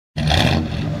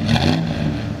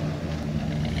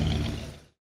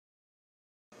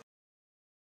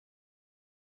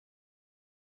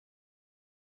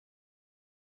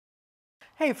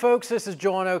Hey folks, this is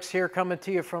John Oakes here coming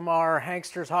to you from our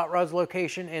Hanksters Hot Rods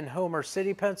location in Homer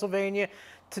City, Pennsylvania.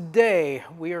 Today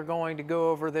we are going to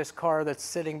go over this car that's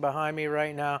sitting behind me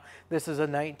right now. This is a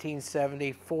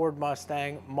 1970 Ford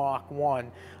Mustang Mach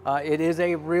 1. It is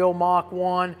a real Mach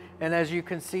 1, and as you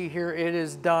can see here, it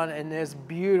is done in this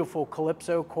beautiful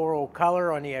Calypso coral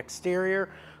color on the exterior.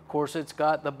 Of course, it's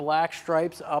got the black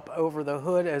stripes up over the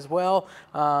hood as well,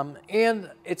 and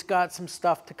it's got some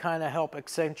stuff to kind of help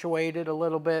accentuate it a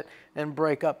little bit and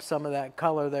break up some of that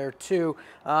color there too.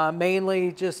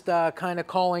 Mainly just kind of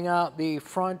calling out the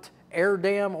front air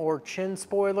dam or chin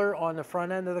spoiler on the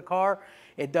front end of the car.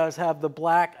 It does have the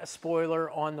black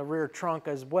spoiler on the rear trunk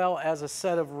as well as a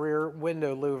set of rear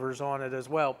window louvers on it as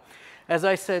well. As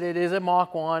I said, it is a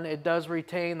Mach 1. It does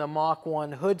retain the Mach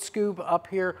 1 hood scoop up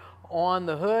here on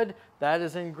the hood. That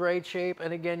is in great shape,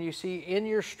 and again, you see in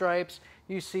your stripes,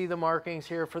 you see the markings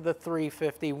here for the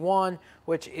 351,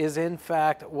 which is in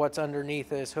fact what's underneath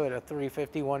this hood, a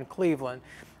 351 Cleveland.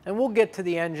 And we'll get to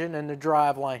the engine and the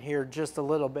driveline here just a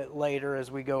little bit later as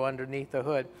we go underneath the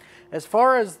hood. As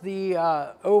far as the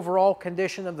overall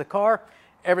condition of the car,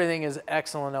 everything is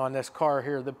excellent on this car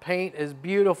here. The paint is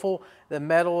beautiful. The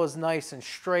metal is nice and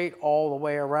straight all the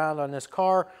way around on this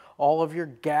car. All of your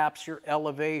gaps, your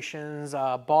elevations,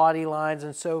 body lines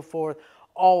and so forth,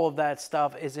 all of that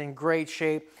stuff is in great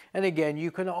shape. And again,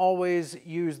 you can always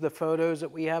use the photos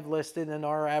that we have listed in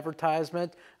our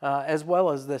advertisement as well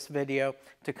as this video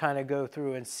to kind of go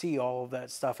through and see all of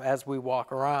that stuff as we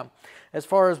walk around. As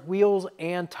far as wheels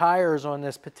and tires on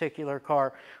this particular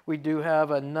car, we do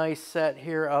have a nice set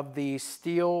here of the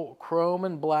steel chrome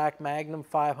and black Magnum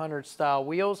 500 style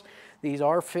wheels. These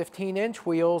are 15-inch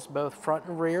wheels, both front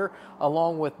and rear,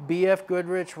 along with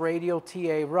BFGoodrich Radial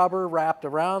TA rubber wrapped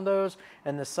around those,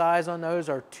 and the size on those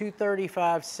are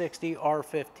 235/60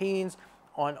 R15s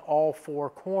on all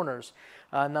four corners.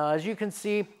 Now, as you can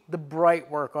see, the bright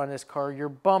work on this car, your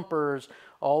bumpers,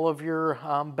 all of your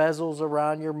bezels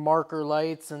around your marker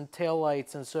lights and tail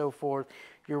lights and so forth,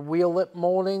 your wheel lip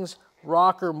moldings,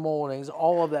 rocker moldings,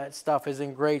 all of that stuff is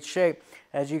in great shape.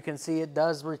 As you can see, it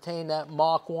does retain that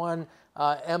Mach 1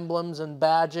 emblems and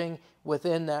badging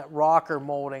within that rocker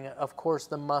molding. Of course,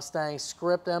 the Mustang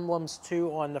script emblems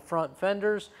too on the front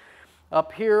fenders.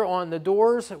 Up here on the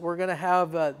doors, we're going to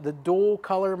have the dual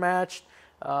color matched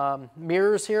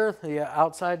mirrors here, the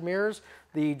outside mirrors.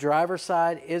 The driver's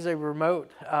side is a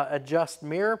remote adjust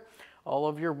mirror. All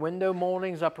of your window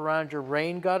moldings up around your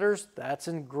rain gutters, that's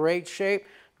in great shape.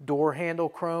 Door handle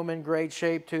chrome in great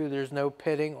shape too. There's no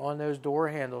pitting on those door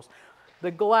handles.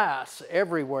 The glass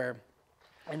everywhere.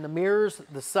 And the mirrors,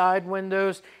 the side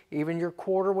windows, even your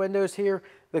quarter windows here,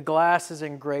 the glass is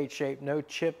in great shape. No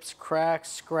chips,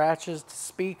 cracks, scratches to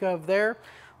speak of there.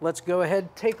 Let's go ahead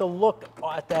and take a look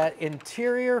at that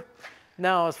interior.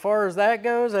 Now, as far as that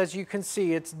goes, as you can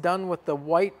see, it's done with the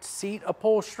white seat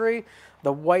upholstery,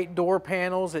 the white door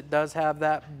panels. It does have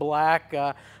that black,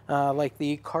 like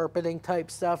the carpeting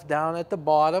type stuff down at the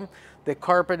bottom. The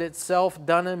carpet itself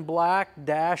done in black,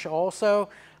 dash also.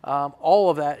 All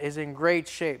of that is in great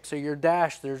shape. So your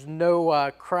dash, there's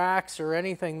no cracks or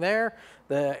anything there.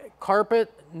 The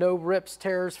carpet, no rips,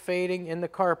 tears, fading in the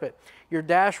carpet. Your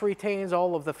dash retains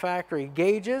all of the factory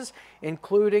gauges,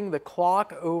 including the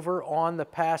clock over on the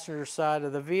passenger side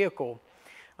of the vehicle.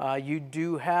 You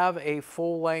do have a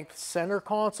full-length center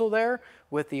console there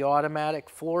with the automatic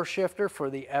floor shifter for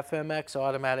the FMX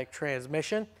automatic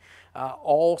transmission.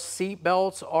 All seat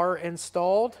belts are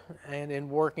installed and in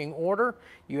working order.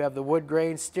 You have the wood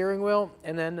grain steering wheel,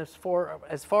 and then as far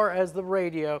as the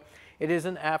radio, it is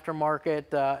an aftermarket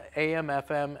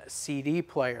AM/FM CD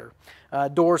player.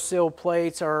 Door sill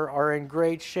plates are in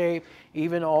great shape.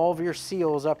 Even all of your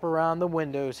seals up around the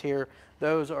windows here,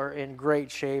 those are in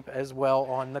great shape as well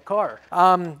on the car.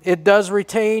 It does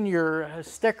retain your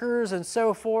stickers and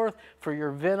so forth for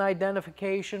your VIN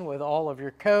identification with all of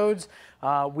your codes.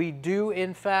 We do,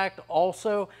 in fact,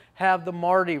 also have the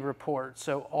Marti report,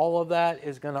 so all of that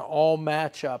is going to all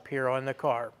match up here on the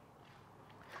car.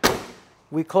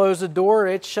 We close the door,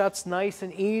 it shuts nice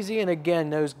and easy, and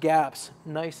again, those gaps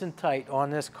nice and tight on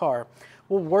this car.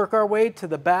 We'll work our way to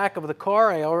the back of the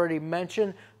car. I already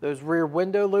mentioned those rear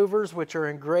window louvers, which are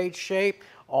in great shape,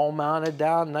 all mounted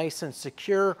down nice and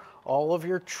secure. All of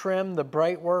your trim, the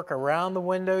bright work around the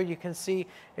window, you can see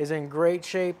is in great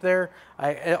shape there.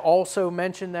 I also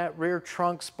mentioned that rear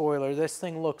trunk spoiler. This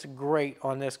thing looks great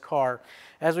on this car.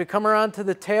 As we come around to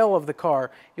the tail of the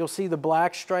car, you'll see the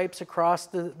black stripes across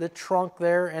the trunk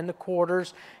there and the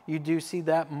quarters. You do see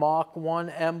that Mach 1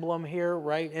 emblem here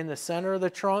right in the center of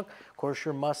the trunk. Of course,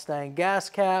 your Mustang gas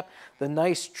cap, the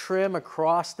nice trim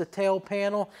across the tail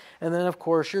panel, and then of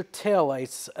course your tail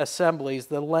lights assemblies,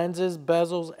 the lenses,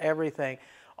 bezels, everything.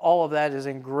 All of that is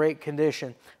in great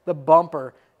condition. The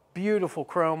bumper, beautiful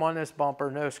chrome on this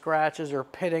bumper, no scratches or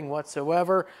pitting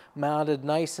whatsoever, mounted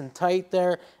nice and tight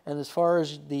there. And as far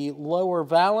as the lower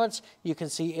valance, you can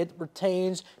see it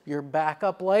retains your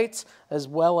backup lights, as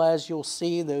well as you'll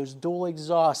see those dual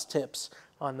exhaust tips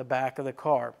on the back of the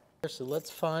car. So let's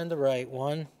find the right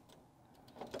one.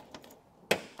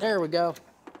 There we go.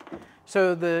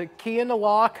 So the key and the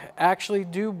lock actually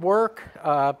do work.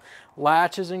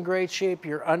 Latch is in great shape.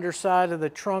 Your underside of the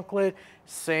trunk lid,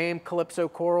 same Calypso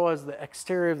coral as the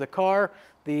exterior of the car.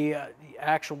 The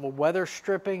actual weather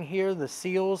stripping here, the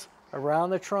seals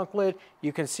around the trunk lid,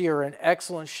 you can see are in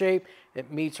excellent shape.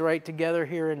 It meets right together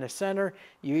here in the center.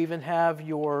 You even have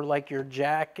your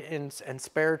jack and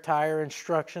spare tire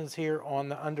instructions here on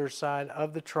the underside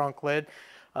of the trunk lid.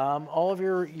 All of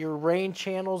your rain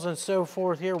channels and so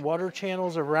forth here, water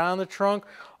channels around the trunk,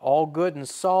 all good and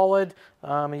solid.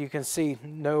 You can see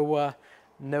no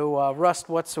rust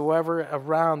whatsoever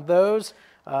around those.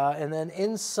 And then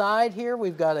inside here,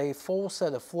 we've got a full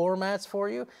set of floor mats for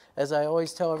you. As I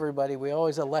always tell everybody, we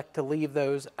always elect to leave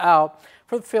those out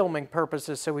for filming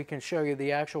purposes so we can show you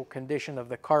the actual condition of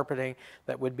the carpeting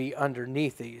that would be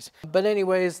underneath these. But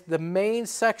anyways, the main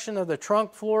section of the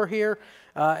trunk floor here,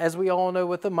 as we all know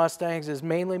with the Mustangs, is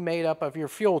mainly made up of your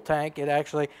fuel tank. It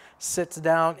actually sits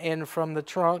down in from the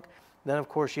trunk. Then, of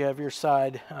course, you have your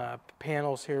side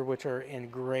panels here, which are in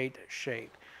great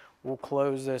shape. We'll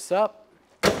close this up.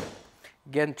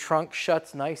 Again, trunk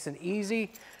shuts nice and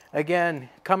easy. Again,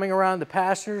 coming around the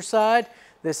passenger side,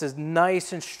 this is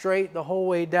nice and straight the whole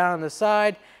way down the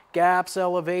side. Gaps,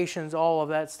 elevations, all of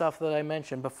that stuff that I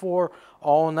mentioned before,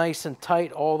 all nice and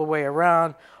tight all the way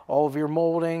around. All of your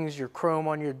moldings, your chrome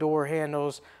on your door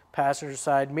handles, passenger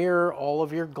side mirror, all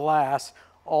of your glass,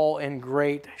 all in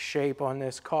great shape on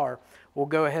this car. We'll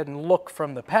go ahead and look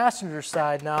from the passenger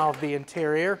side now of the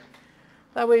interior.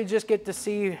 That way you just get to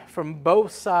see from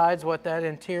both sides what that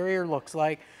interior looks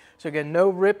like. So again, no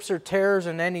rips or tears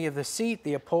in any of the seat.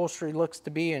 The upholstery looks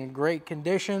to be in great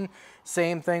condition.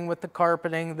 Same thing with the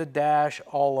carpeting, the dash,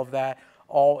 all of that,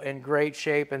 all in great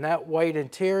shape. And that white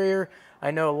interior,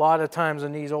 I know a lot of times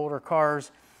in these older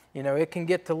cars, you know, it can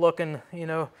get to looking, you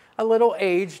know, a little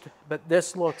aged, but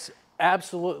this looks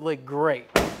absolutely great.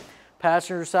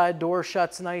 Passenger side door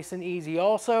shuts nice and easy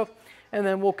also. And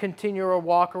then we'll continue our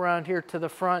walk around here to the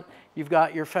front. You've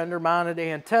got your fender mounted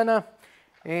antenna,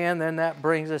 and then that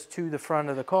brings us to the front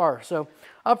of the car. So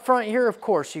up front here, of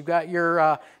course, you've got your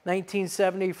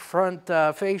 1970 front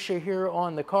fascia here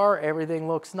on the car. Everything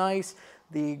looks nice.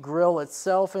 The grille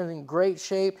itself is in great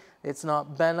shape. It's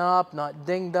not bent up, not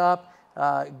dinged up.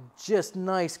 Just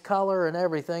nice color and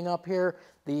everything up here.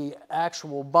 The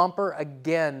actual bumper,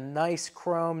 again, nice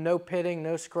chrome, no pitting,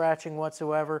 no scratching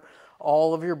whatsoever.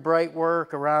 All of your bright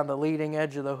work around the leading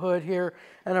edge of the hood here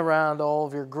and around all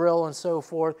of your grille and so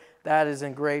forth, that is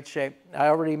in great shape. I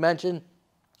already mentioned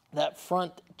that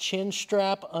front chin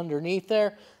strap underneath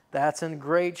there, that's in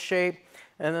great shape.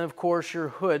 And then of course your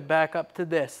hood, back up to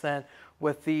this then.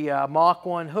 With the Mach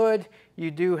 1 hood,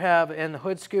 you do have, in the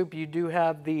hood scoop, you do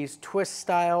have these twist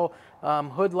style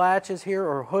hood latches here,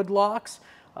 or hood locks.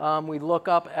 We look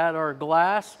up at our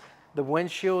glass. The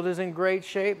windshield is in great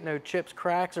shape, no chips,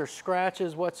 cracks, or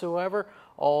scratches whatsoever.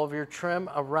 All of your trim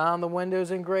around the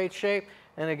windows in great shape.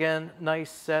 And again,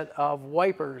 nice set of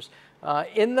wipers.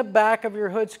 In the back of your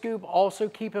hood scoop, also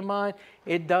keep in mind,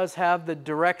 it does have the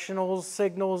directional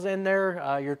signals in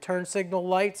there, your turn signal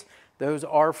lights. Those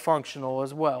are functional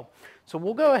as well. So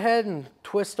we'll go ahead and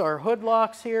twist our hood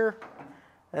locks here.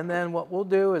 And then what we'll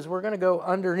do is we're going to go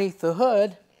underneath the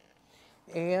hood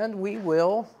and we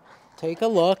will take a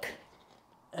look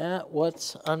at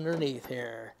what's underneath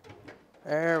here.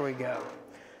 There we go.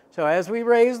 So as we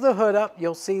raise the hood up,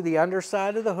 you'll see the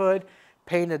underside of the hood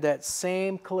painted that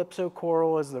same Calypso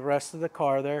coral as the rest of the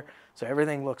car there. So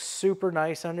everything looks super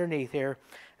nice underneath here.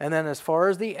 And then as far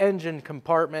as the engine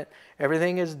compartment,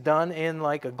 everything is done in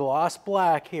like a gloss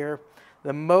black here.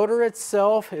 The motor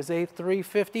itself is a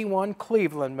 351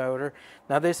 Cleveland motor.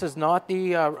 Now this is not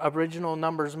the original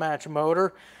numbers match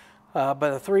motor, but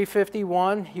a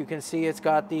 351, you can see it's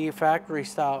got the factory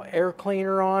style air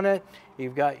cleaner on it.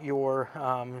 You've got your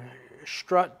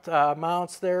strut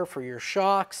mounts there for your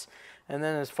shocks. And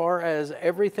then as far as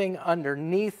everything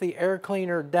underneath the air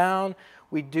cleaner down,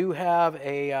 we do have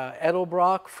a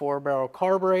Edelbrock 4-barrel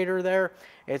carburetor there.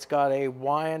 It's got a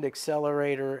Weiand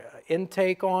Xcelerator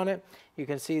intake on it. You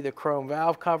can see the chrome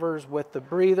valve covers with the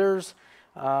breathers.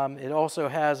 It also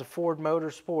has a Ford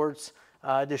Motorsports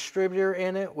distributor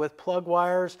in it with plug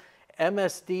wires.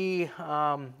 MSD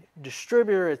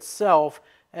distributor itself,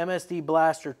 MSD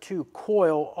Blaster 2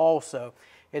 coil also.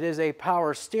 It is a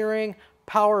power steering,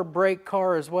 power brake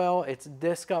car as well. It's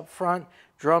disc up front,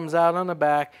 drums out on the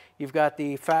back. You've got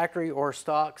the factory or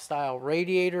stock style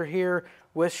radiator here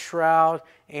with shroud,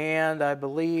 and I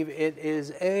believe it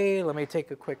is a, let me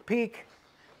take a quick peek.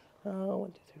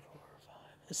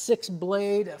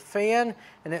 6-blade fan,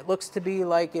 and it looks to be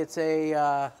like it's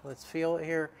a, let's feel it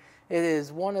here. It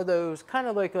is one of those, kind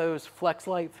of like those flex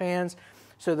light fans,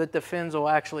 so that the fins will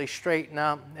actually straighten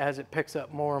up as it picks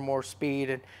up more and more speed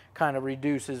and kind of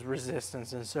reduces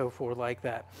resistance and so forth like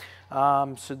that.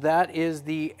 So that is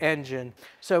the engine.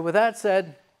 So with that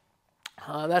said,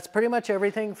 that's pretty much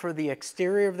everything for the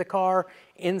exterior of the car,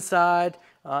 inside,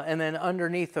 and then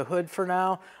underneath the hood for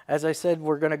now. As I said,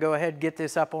 we're going to go ahead and get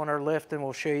this up on our lift, and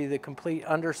we'll show you the complete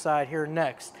underside here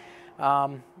next.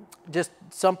 Just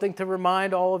something to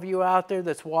remind all of you out there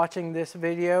that's watching this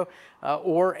video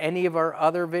or any of our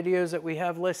other videos that we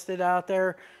have listed out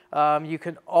there, you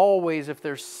can always, if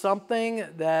there's something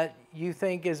that you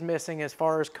think is missing as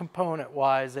far as component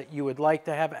wise that you would like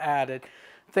to have added,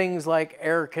 things like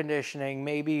air conditioning,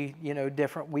 maybe, you know,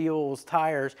 different wheels,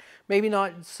 tires, maybe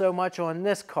not so much on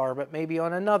this car, but maybe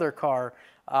on another car,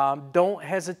 don't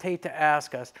hesitate to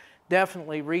ask us.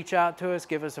 Definitely reach out to us,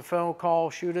 give us a phone call,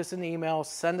 shoot us an email,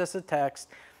 send us a text,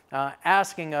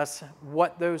 asking us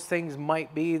what those things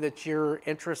might be that you're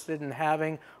interested in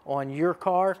having on your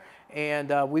car,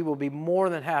 and we will be more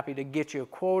than happy to get you a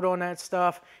quote on that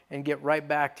stuff and get right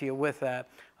back to you with that.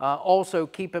 Also,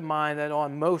 keep in mind that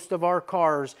on most of our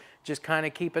cars, just kind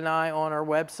of keep an eye on our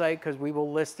website because we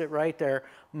will list it right there.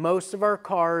 Most of our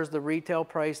cars, the retail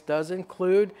price does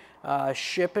include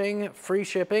shipping, free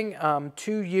shipping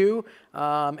to you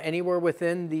anywhere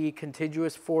within the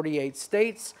contiguous 48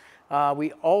 states.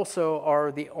 We also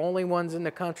are the only ones in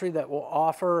the country that will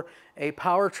offer a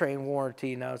powertrain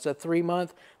warranty. Now, it's a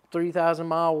 3-month,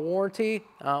 3,000-mile warranty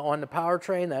on the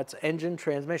powertrain. That's engine,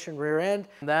 transmission, rear end.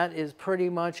 That is pretty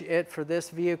much it for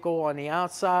this vehicle on the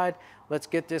outside. Let's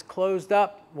get this closed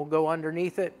up. We'll go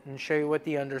underneath it and show you what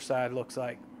the underside looks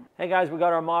like. Hey guys, we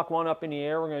got our Mach 1 up in the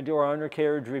air. We're going to do our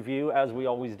undercarriage review as we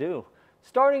always do.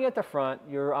 Starting at the front,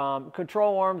 your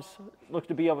control arms look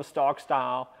to be of a stock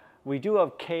style. We do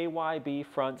have KYB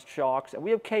front shocks, and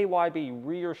we have KYB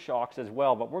rear shocks as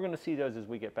well, but we're going to see those as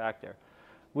we get back there.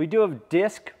 We do have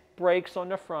disc brakes on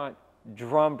the front,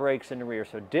 drum brakes in the rear.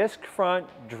 So disc front,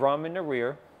 drum in the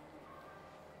rear.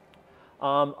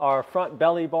 Our front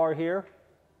belly bar here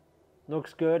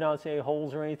looks good. I don't see any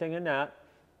holes or anything in that.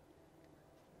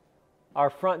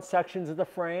 Our front sections of the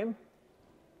frame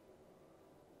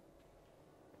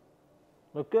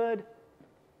look good.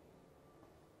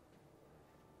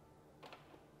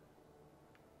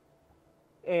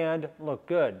 And look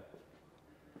good.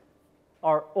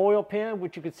 Our oil pan,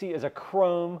 which you can see is a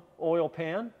chrome oil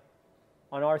pan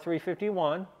on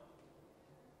R351.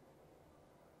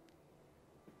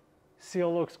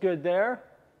 Seal looks good there.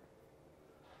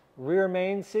 Rear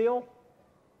main seal.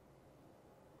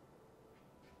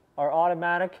 Our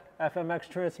automatic FMX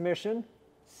transmission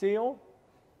seal.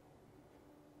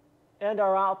 And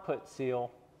our output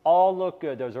seal. All look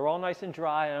good. Those are all nice and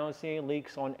dry. I don't see any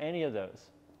leaks on any of those.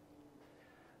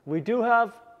 We do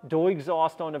have dual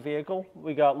exhaust on the vehicle.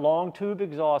 We got long tube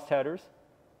exhaust headers.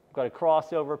 We've got a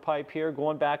crossover pipe here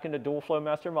going back into dual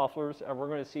Flowmaster mufflers, and we're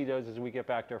going to see those as we get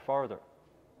back there farther.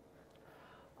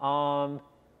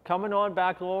 Coming on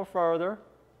back a little further,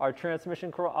 our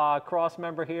transmission cross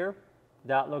member here,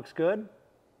 that looks good.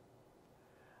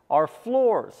 Our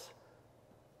floors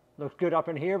looks good up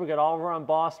in here. We got all of our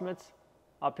embossments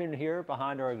up in here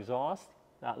behind our exhaust.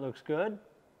 That looks good.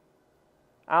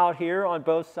 Out here on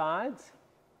both sides,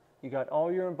 you got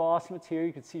all your embossments here.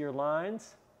 You can see your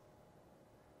lines.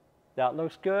 That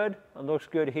looks good. It looks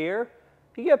good here.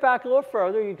 If you get back a little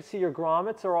further, you can see your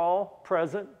grommets are all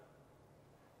present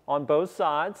on both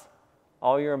sides.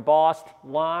 All your embossed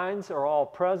lines are all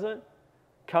present,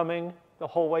 coming the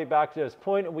whole way back to this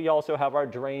point. And we also have our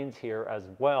drains here as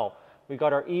well. We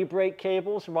got our e-brake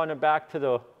cables running back to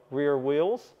the rear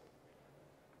wheels.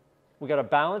 We got a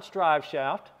balanced drive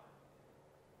shaft.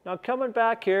 Now coming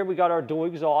back here, we got our dual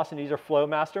exhaust, and these are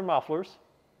Flowmaster mufflers.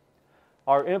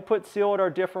 Our input seal at our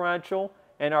differential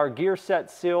and our gear set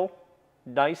seal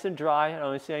nice and dry. I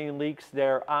don't see any leaks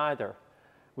there either.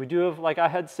 We do have, like I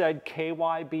had said,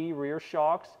 KYB rear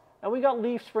shocks, and we got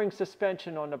leaf spring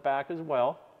suspension on the back as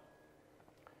well.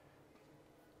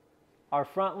 Our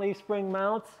front leaf spring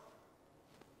mounts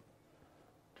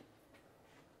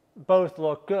both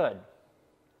look good.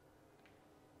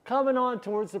 Coming on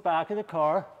towards the back of the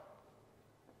car,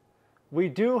 we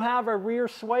do have a rear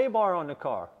sway bar on the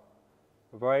car,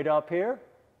 right up here.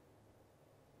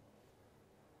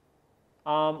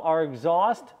 Our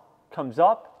exhaust comes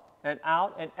up and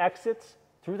out and exits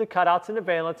through the cutouts and the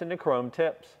valence and the chrome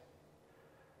tips.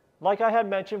 Like I had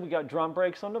mentioned, we got drum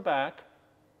brakes on the back.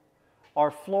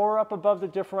 Our floor up above the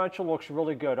differential looks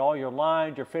really good. All your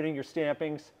lines, your fitting, your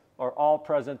stampings are all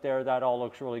present there. That all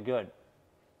looks really good.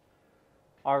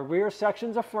 Our rear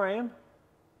sections of frame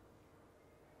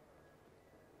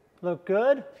look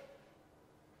good.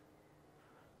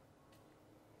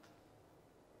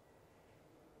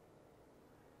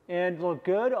 And look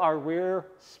good. Our rear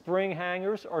spring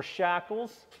hangers or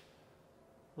shackles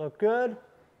look good.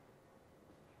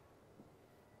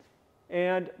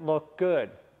 And look good.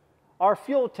 Our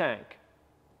fuel tank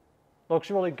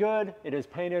looks really good. It is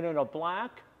painted in a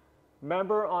black.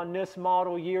 Remember, on this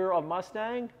model year of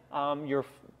Mustang, your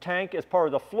tank is part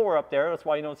of the floor up there. That's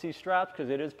why you don't see straps, because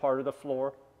it is part of the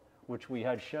floor, which we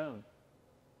had shown.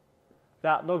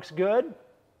 That looks good.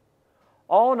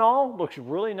 All in all, looks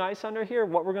really nice under here.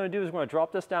 What we're going to do is we're going to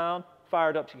drop this down, fire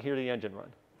it up to hear the engine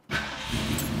run.